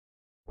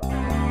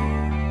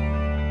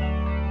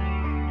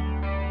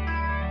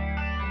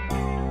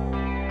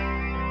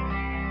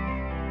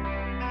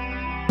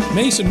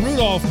Mason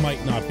Rudolph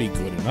might not be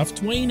good enough.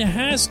 Dwayne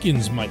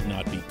Haskins might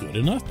not be good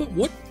enough. But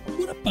what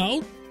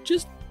about,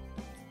 just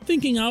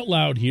thinking out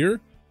loud here,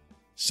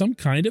 some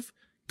kind of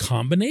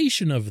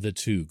combination of the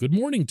two? Good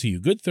morning to you.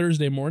 Good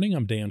Thursday morning.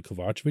 I'm Dan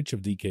Kovacevic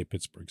of DK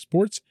Pittsburgh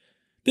Sports.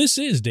 This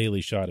is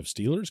Daily Shot of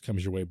Steelers.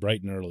 Comes your way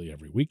bright and early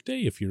every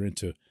weekday. If you're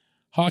into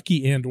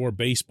hockey and or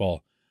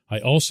baseball, I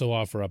also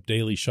offer up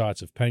daily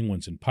shots of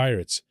Penguins and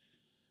Pirates,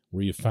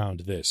 where you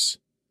found this.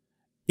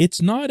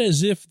 It's not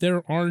as if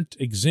there aren't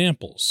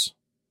examples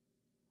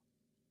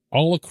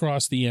all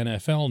across the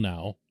NFL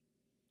now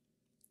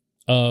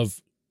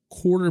of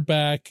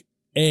quarterback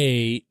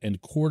A and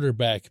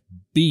quarterback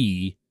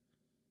B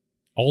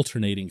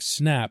alternating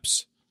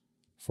snaps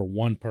for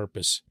one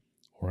purpose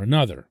or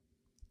another.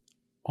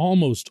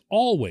 Almost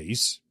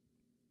always,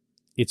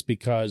 it's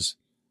because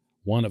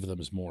one of them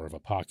is more of a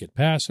pocket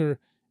passer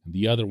and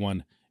the other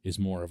one is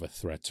more of a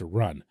threat to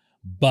run.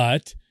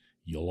 But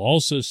you'll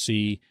also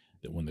see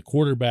that when the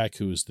quarterback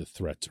who is the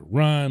threat to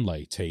run,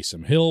 like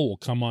Taysom Hill, will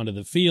come onto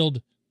the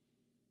field,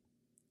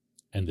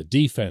 and the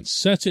defense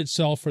sets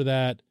itself for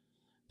that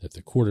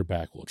the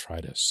quarterback will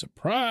try to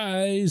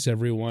surprise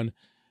everyone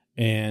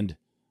and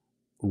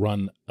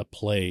run a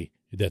play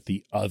that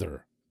the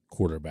other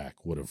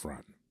quarterback would have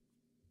run.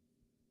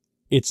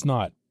 It's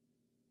not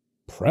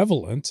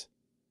prevalent,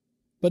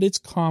 but it's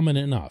common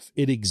enough.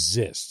 It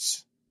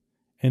exists.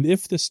 And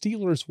if the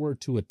Steelers were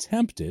to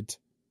attempt it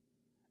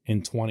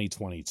in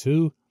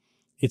 2022,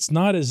 it's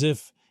not as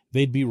if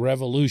they'd be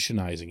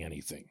revolutionizing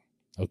anything,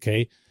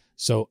 okay?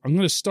 So I'm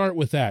going to start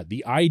with that.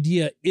 The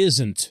idea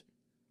isn't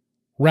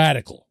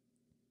radical.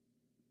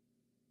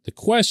 The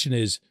question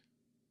is,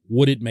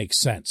 would it make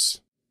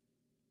sense?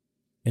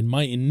 And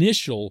my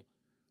initial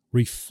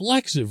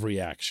reflexive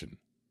reaction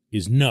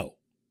is no,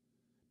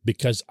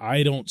 because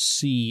I don't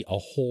see a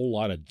whole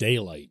lot of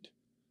daylight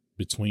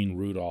between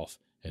Rudolph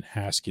and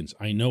Haskins.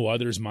 I know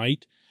others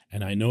might,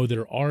 and I know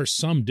there are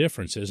some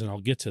differences, and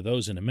I'll get to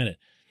those in a minute.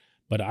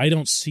 But I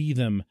don't see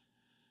them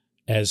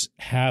as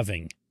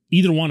having,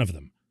 either one of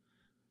them,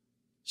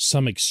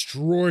 some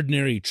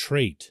extraordinary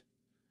trait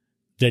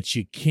that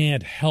you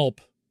can't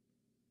help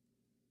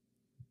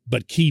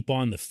but keep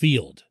on the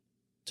field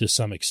to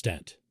some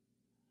extent.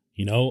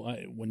 You know,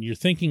 when you're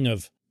thinking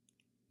of,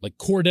 like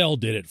Cordell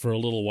did it for a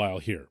little while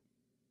here.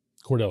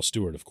 Cordell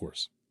Stewart, of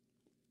course.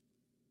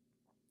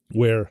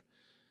 Where,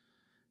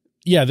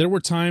 yeah, there were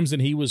times that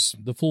he was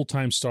the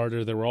full-time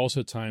starter. There were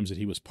also times that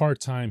he was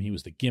part-time. He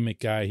was the gimmick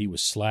guy. He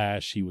was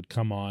slash. He would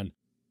come on.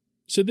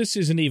 So this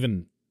isn't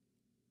even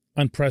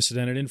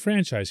unprecedented in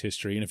franchise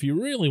history. And if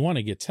you really want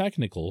to get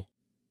technical,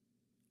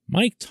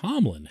 Mike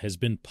Tomlin has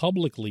been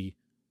publicly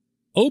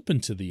open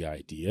to the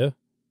idea,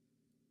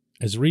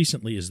 as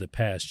recently as the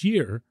past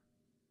year,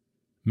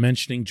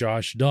 mentioning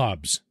Josh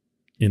Dobbs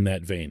in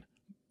that vein.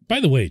 By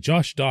the way,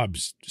 Josh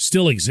Dobbs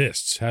still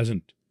exists,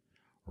 hasn't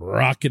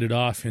rocketed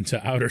off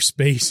into outer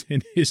space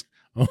in his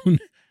own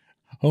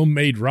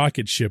homemade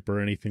rocket ship or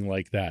anything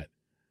like that.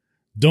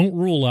 Don't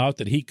rule out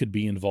that he could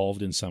be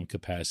involved in some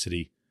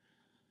capacity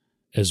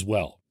as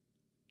well.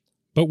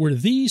 But where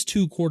these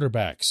two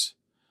quarterbacks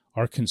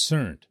are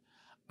concerned,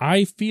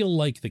 I feel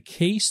like the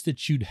case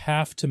that you'd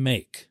have to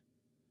make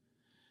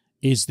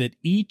is that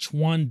each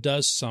one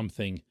does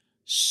something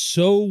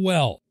so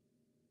well,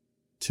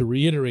 to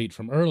reiterate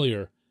from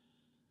earlier,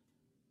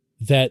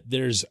 that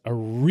there's a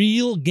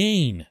real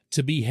gain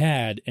to be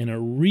had and a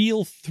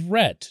real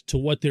threat to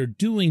what they're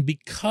doing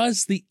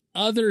because the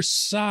other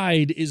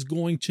side is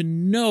going to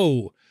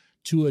know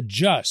to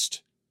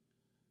adjust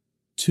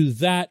to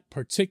that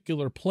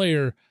particular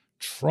player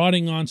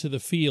trotting onto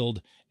the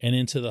field and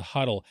into the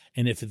huddle.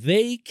 And if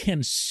they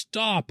can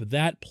stop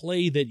that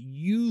play that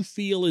you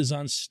feel is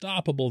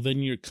unstoppable, then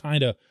you're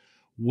kind of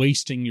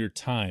wasting your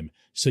time.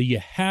 So you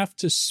have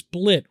to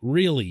split,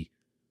 really,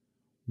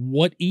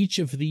 what each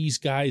of these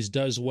guys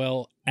does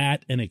well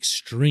at an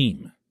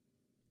extreme.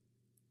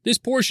 This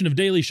portion of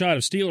Daily Shot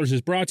of Steelers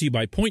is brought to you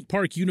by Point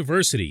Park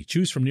University.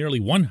 Choose from nearly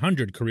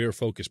 100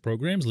 career-focused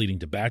programs leading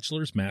to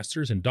bachelor's,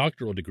 master's, and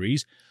doctoral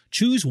degrees.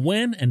 Choose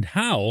when and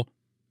how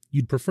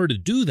you'd prefer to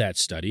do that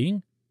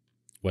studying,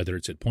 whether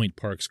it's at Point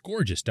Park's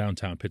gorgeous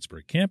downtown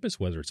Pittsburgh campus,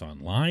 whether it's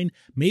online,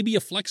 maybe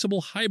a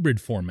flexible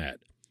hybrid format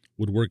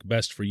would work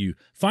best for you.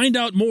 Find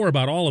out more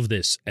about all of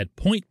this at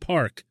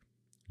pointpark.edu.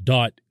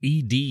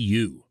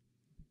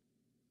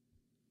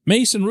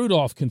 Mason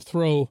Rudolph can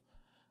throw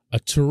a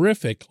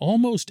terrific,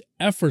 almost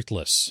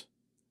effortless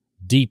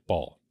deep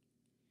ball.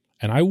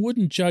 And I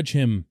wouldn't judge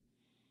him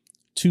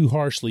too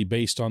harshly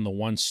based on the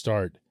one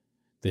start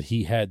that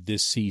he had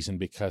this season,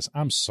 because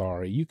I'm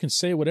sorry, you can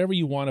say whatever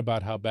you want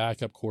about how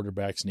backup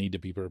quarterbacks need to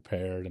be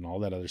prepared and all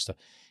that other stuff.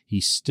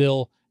 He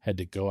still had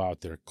to go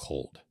out there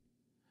cold.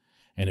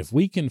 And if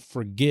we can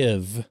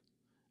forgive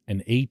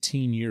an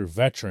 18-year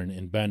veteran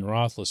in Ben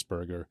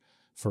Roethlisberger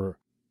for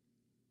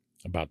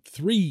about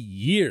 3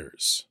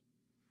 years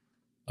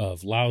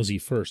of lousy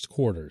first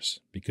quarters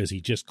because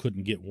he just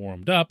couldn't get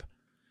warmed up,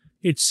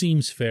 it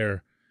seems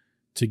fair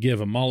to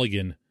give a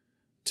mulligan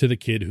to the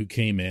kid who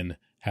came in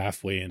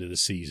halfway into the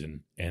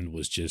season and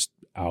was just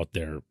out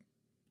there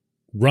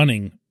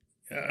running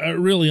a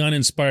really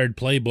uninspired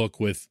playbook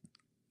with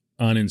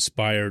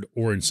uninspired,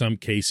 or in some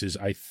cases,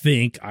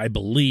 I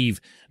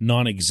believe,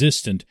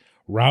 non-existent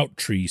route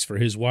trees for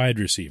his wide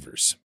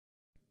receivers.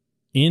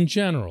 In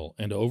general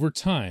and over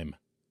time,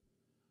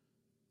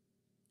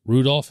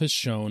 Rudolph has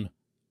shown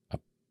a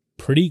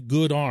pretty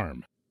good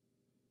arm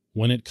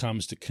when it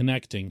comes to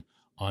connecting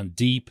on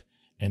deep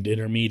and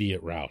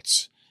intermediate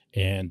routes.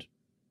 And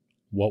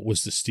what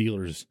was the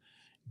Steelers'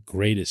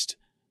 greatest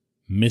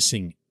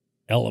missing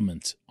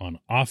element on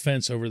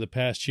offense over the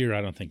past year?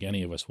 I don't think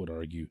any of us would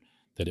argue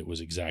that it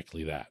was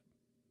exactly that.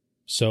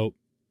 So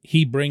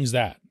he brings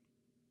that.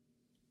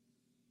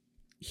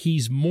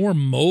 He's more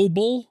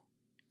mobile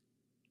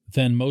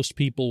than most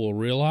people will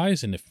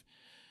realize. And if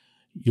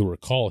you'll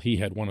recall, he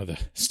had one of the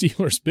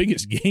Steelers'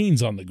 biggest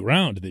gains on the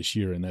ground this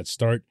year in that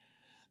start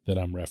that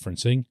I'm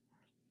referencing.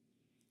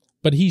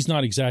 But he's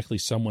not exactly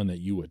someone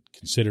that you would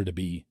consider to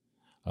be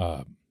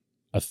a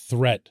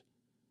threat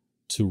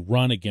to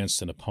run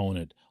against an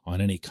opponent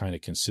on any kind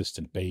of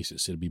consistent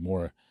basis. It'd be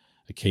more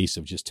a case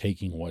of just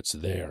taking what's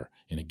there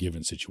in a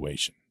given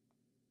situation.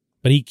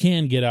 But he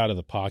can get out of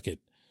the pocket,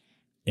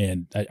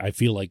 and I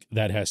feel like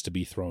that has to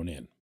be thrown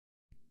in.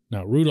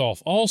 Now,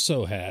 Rudolph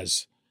also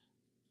has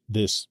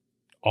this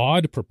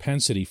odd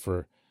propensity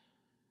for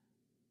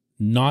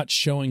not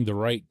showing the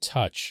right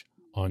touch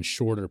on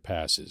shorter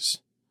passes.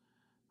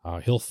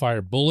 He'll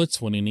fire bullets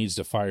when he needs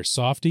to fire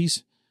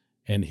softies,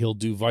 and he'll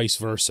do vice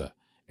versa.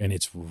 And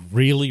it's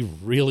really,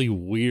 really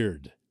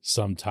weird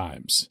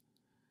sometimes.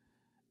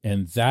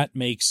 And that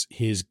makes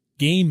his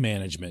game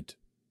management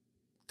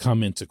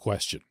come into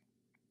question.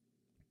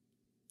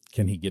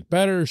 Can he get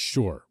better?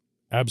 Sure,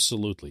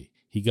 absolutely.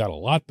 He got a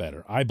lot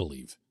better, I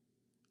believe,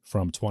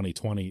 from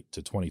 2020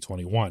 to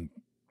 2021.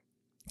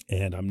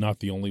 And I'm not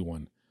the only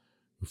one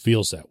who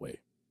feels that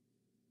way.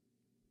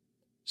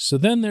 So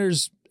then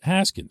there's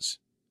Haskins.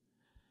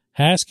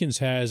 Haskins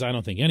has, I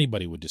don't think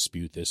anybody would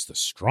dispute this, the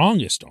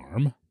strongest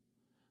arm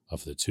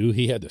of the two.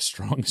 He had the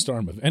strongest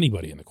arm of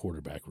anybody in the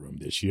quarterback room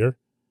this year.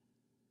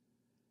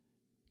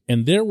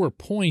 And there were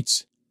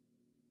points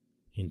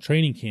in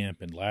training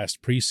camp and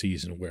last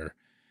preseason where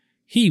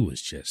he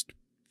was just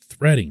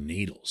threading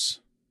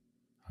needles.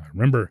 I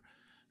remember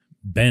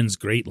Ben's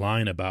great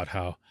line about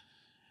how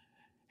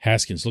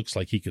Haskins looks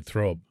like he could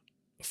throw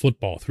a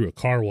football through a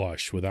car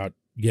wash without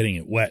getting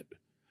it wet.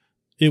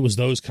 It was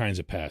those kinds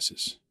of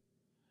passes.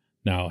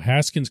 Now,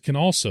 Haskins can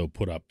also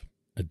put up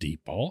a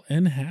deep ball,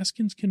 and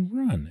Haskins can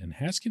run, and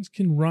Haskins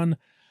can run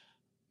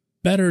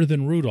better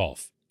than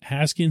Rudolph.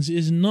 Haskins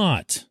is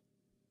not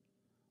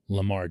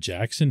Lamar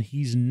Jackson.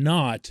 He's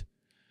not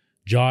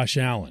Josh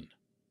Allen,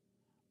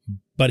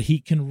 but he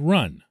can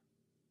run.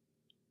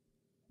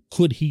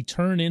 Could he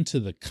turn into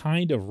the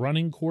kind of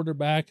running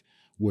quarterback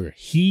where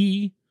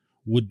he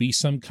would be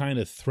some kind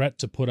of threat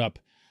to put up,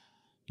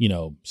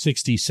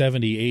 60,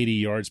 70, 80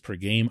 yards per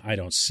game? I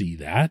don't see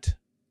that.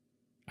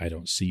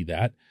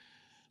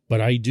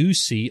 But I do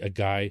see a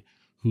guy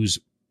who's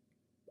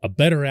a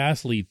better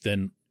athlete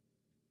than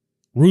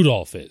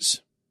Rudolph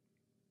is.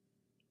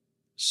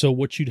 So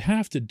what you'd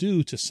have to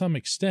do to some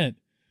extent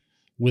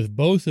with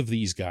both of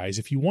these guys,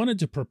 if you wanted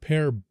to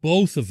prepare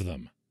both of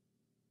them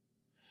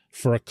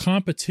for a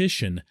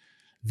competition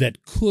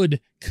that could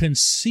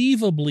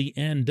conceivably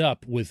end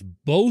up with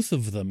both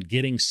of them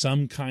getting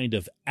some kind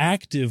of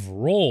active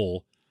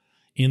role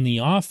in the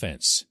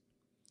offense,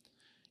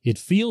 it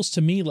feels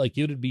to me like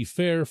it would be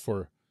fair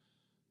for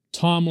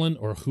Tomlin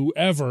or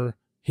whoever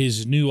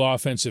his new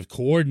offensive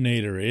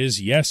coordinator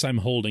is, yes, I'm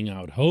holding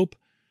out hope,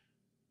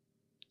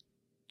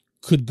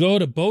 could go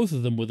to both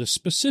of them with a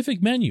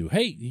specific menu.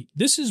 Hey,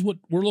 this is what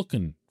we're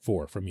looking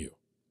for from you.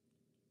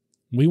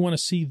 We want to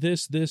see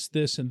this, this,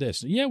 this, and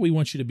this. Yeah, we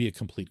want you to be a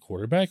complete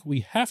quarterback.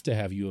 We have to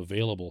have you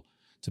available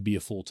to be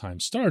a full-time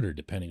starter,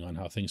 depending on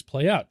how things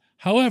play out.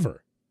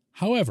 However,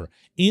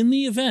 in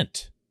the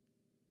event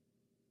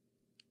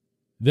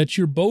that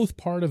you're both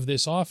part of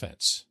this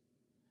offense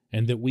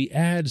and that we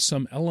add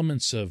some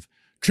elements of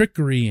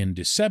trickery and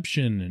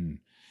deception and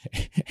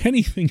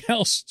anything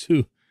else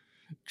to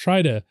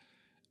try to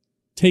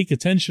take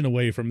attention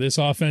away from this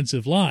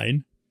offensive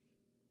line,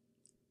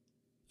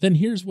 then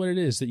here's what it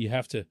is that you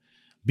have to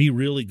be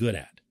really good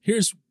at.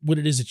 Here's what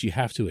it is that you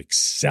have to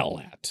excel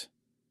at.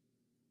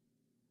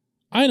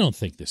 I don't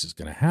think this is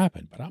going to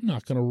happen, but I'm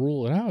not going to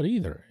rule it out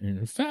either. And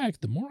in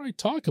fact, the more I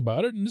talk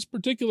about it in this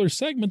particular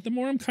segment, the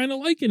more I'm kind of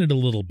liking it a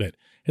little bit.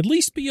 At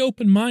least be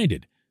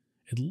open-minded.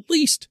 At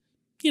least,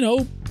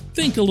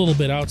 think a little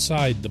bit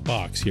outside the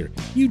box here.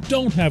 You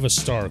don't have a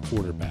star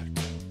quarterback,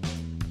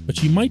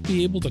 but you might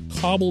be able to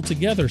cobble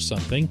together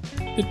something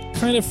that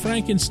kind of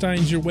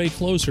Frankensteins your way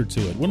closer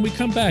to it. When we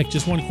come back,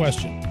 just one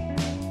question.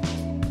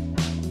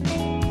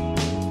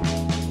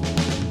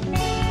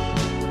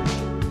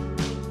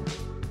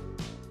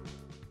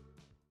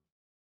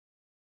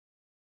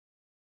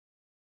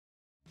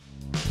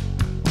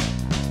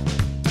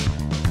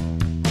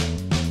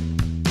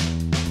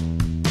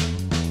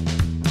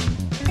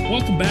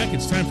 Welcome back.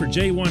 It's time for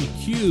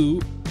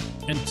J1Q,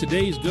 And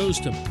today's goes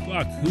to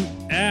Buck, who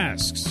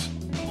asks,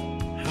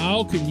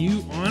 how can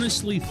you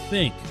honestly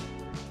think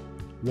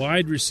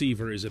wide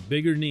receiver is a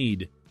bigger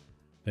need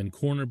than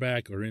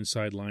cornerback or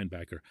inside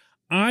linebacker?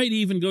 I'd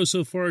even go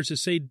so far as to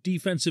say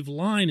defensive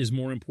line is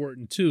more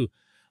important too.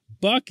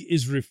 Buck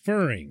is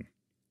referring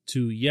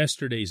to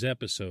yesterday's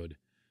episode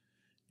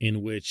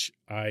in which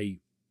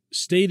I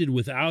stated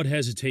without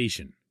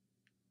hesitation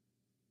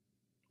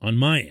on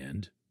my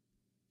end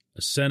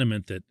a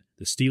sentiment that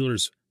the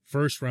Steelers'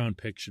 first-round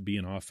pick should be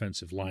an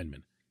offensive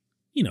lineman.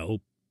 You know,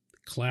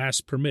 class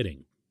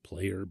permitting,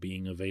 player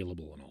being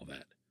available and all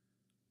that.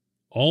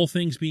 All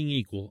things being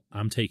equal,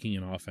 I'm taking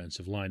an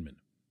offensive lineman.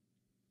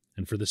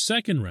 And for the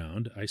second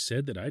round, I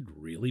said that I'd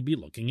really be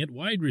looking at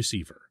wide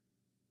receiver.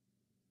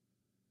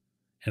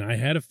 And I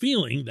had a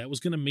feeling that was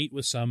going to meet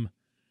with some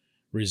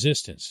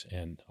resistance,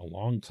 and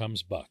along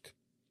comes Buck.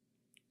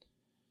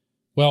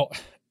 Well,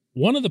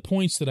 one of the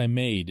points that I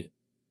made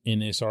in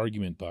this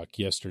argument, Buck,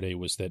 yesterday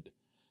was that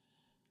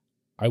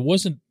I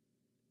wasn't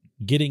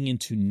getting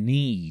into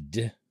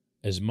need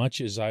as much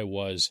as I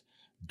was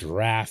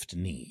draft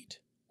need,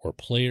 or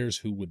players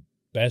who would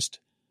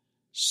best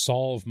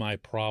solve my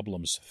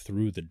problems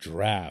through the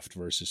draft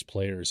versus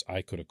players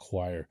I could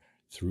acquire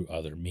through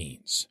other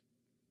means.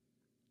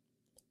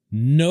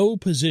 No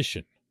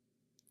position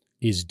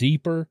is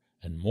deeper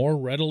and more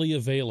readily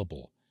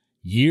available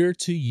year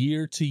to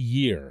year to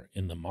year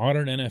in the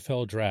modern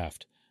NFL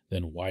draft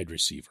than wide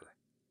receiver.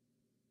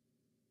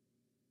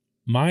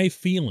 My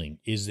feeling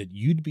is that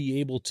you'd be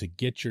able to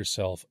get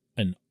yourself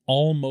an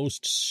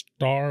almost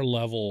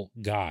star-level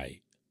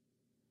guy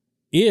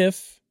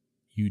if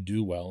you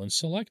do well in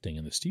selecting.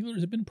 And the Steelers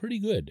have been pretty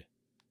good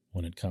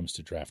when it comes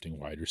to drafting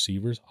wide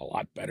receivers, a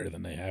lot better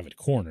than they have at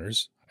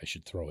corners, I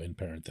should throw in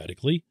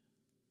parenthetically.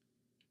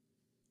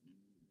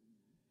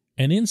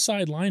 An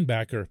inside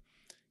linebacker,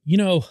 you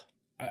know,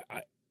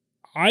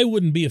 I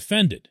wouldn't be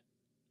offended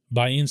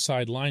by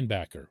inside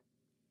linebacker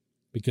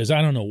because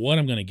I don't know what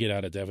I'm going to get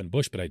out of Devin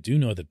Bush, but I do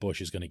know that Bush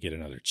is going to get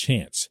another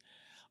chance.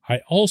 I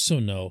also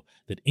know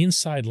that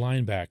inside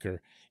linebacker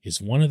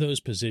is one of those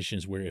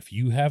positions where if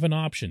you have an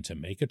option to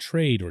make a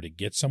trade or to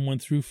get someone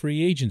through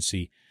free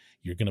agency,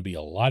 you're going to be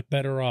a lot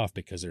better off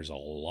because there's a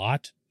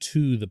lot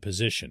to the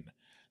position.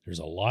 There's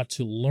a lot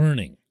to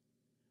learning,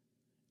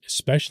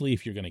 especially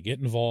if you're going to get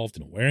involved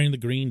in wearing the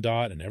green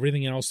dot and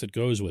everything else that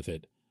goes with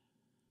it.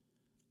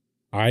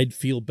 I'd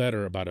feel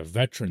better about a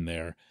veteran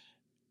there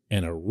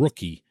and a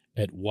rookie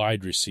at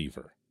wide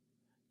receiver.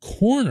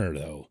 Corner,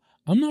 though,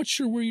 I'm not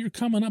sure where you're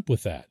coming up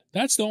with that.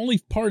 That's the only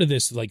part of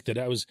this, like, that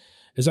I was,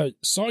 as I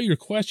saw your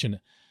question,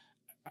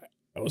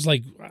 I was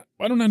like,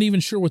 I'm not even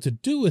sure what to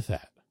do with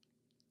that.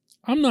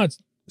 I'm not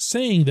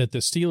saying that the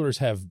Steelers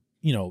have,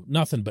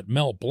 nothing but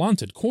Mel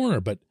Blount at corner,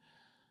 but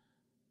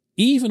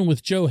even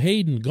with Joe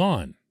Hayden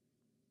gone,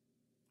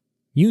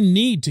 you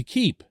need to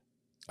keep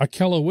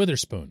Ahkello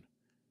Witherspoon.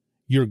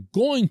 You're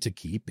going to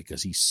keep,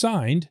 because he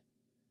signed,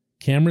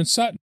 Cameron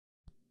Sutton.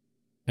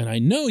 And I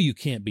know you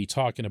can't be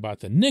talking about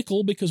the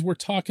nickel because we're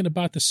talking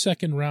about the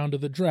second round of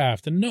the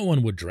draft, and no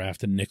one would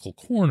draft a nickel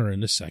corner in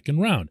the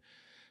second round.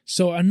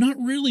 So I'm not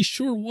really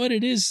sure what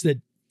it is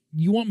that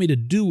you want me to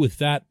do with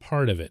that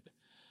part of it.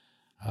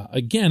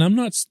 Again, I'm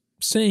not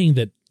saying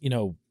that,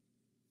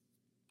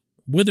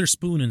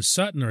 Witherspoon and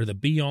Sutton are the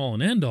be-all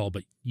and end-all,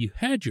 but you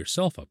had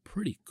yourself a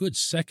pretty good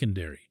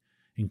secondary,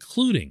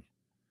 including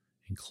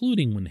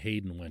when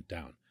Hayden went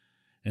down.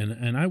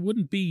 And I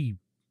wouldn't be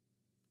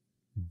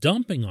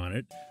dumping on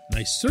it, and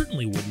I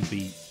certainly wouldn't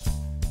be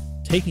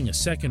taking a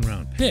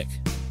second-round pick,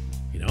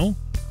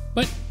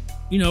 But,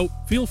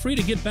 feel free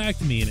to get back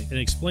to me and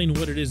explain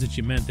what it is that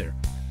you meant there.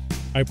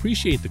 I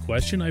appreciate the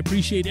question. I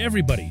appreciate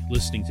everybody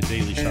listening to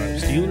Daily Shot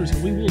of Steelers,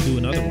 and we will do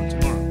another one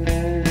tomorrow.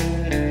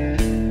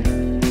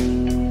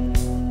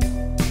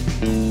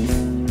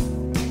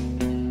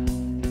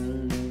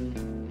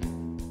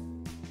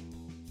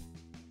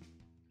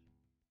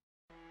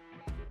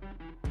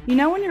 You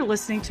know when you're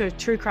listening to a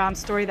true crime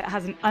story that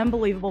has an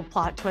unbelievable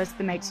plot twist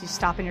that makes you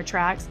stop in your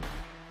tracks?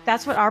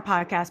 That's what our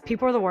podcast,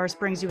 People Are the Worst,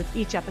 brings you with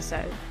each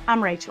episode.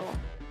 I'm Rachel.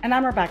 And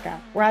I'm Rebecca.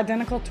 We're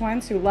identical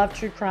twins who love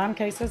true crime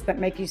cases that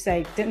make you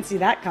say, didn't see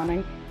that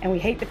coming, and we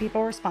hate the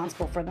people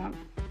responsible for them.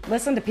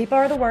 Listen to People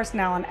Are the Worst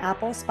now on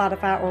Apple,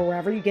 Spotify, or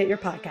wherever you get your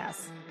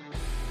podcasts.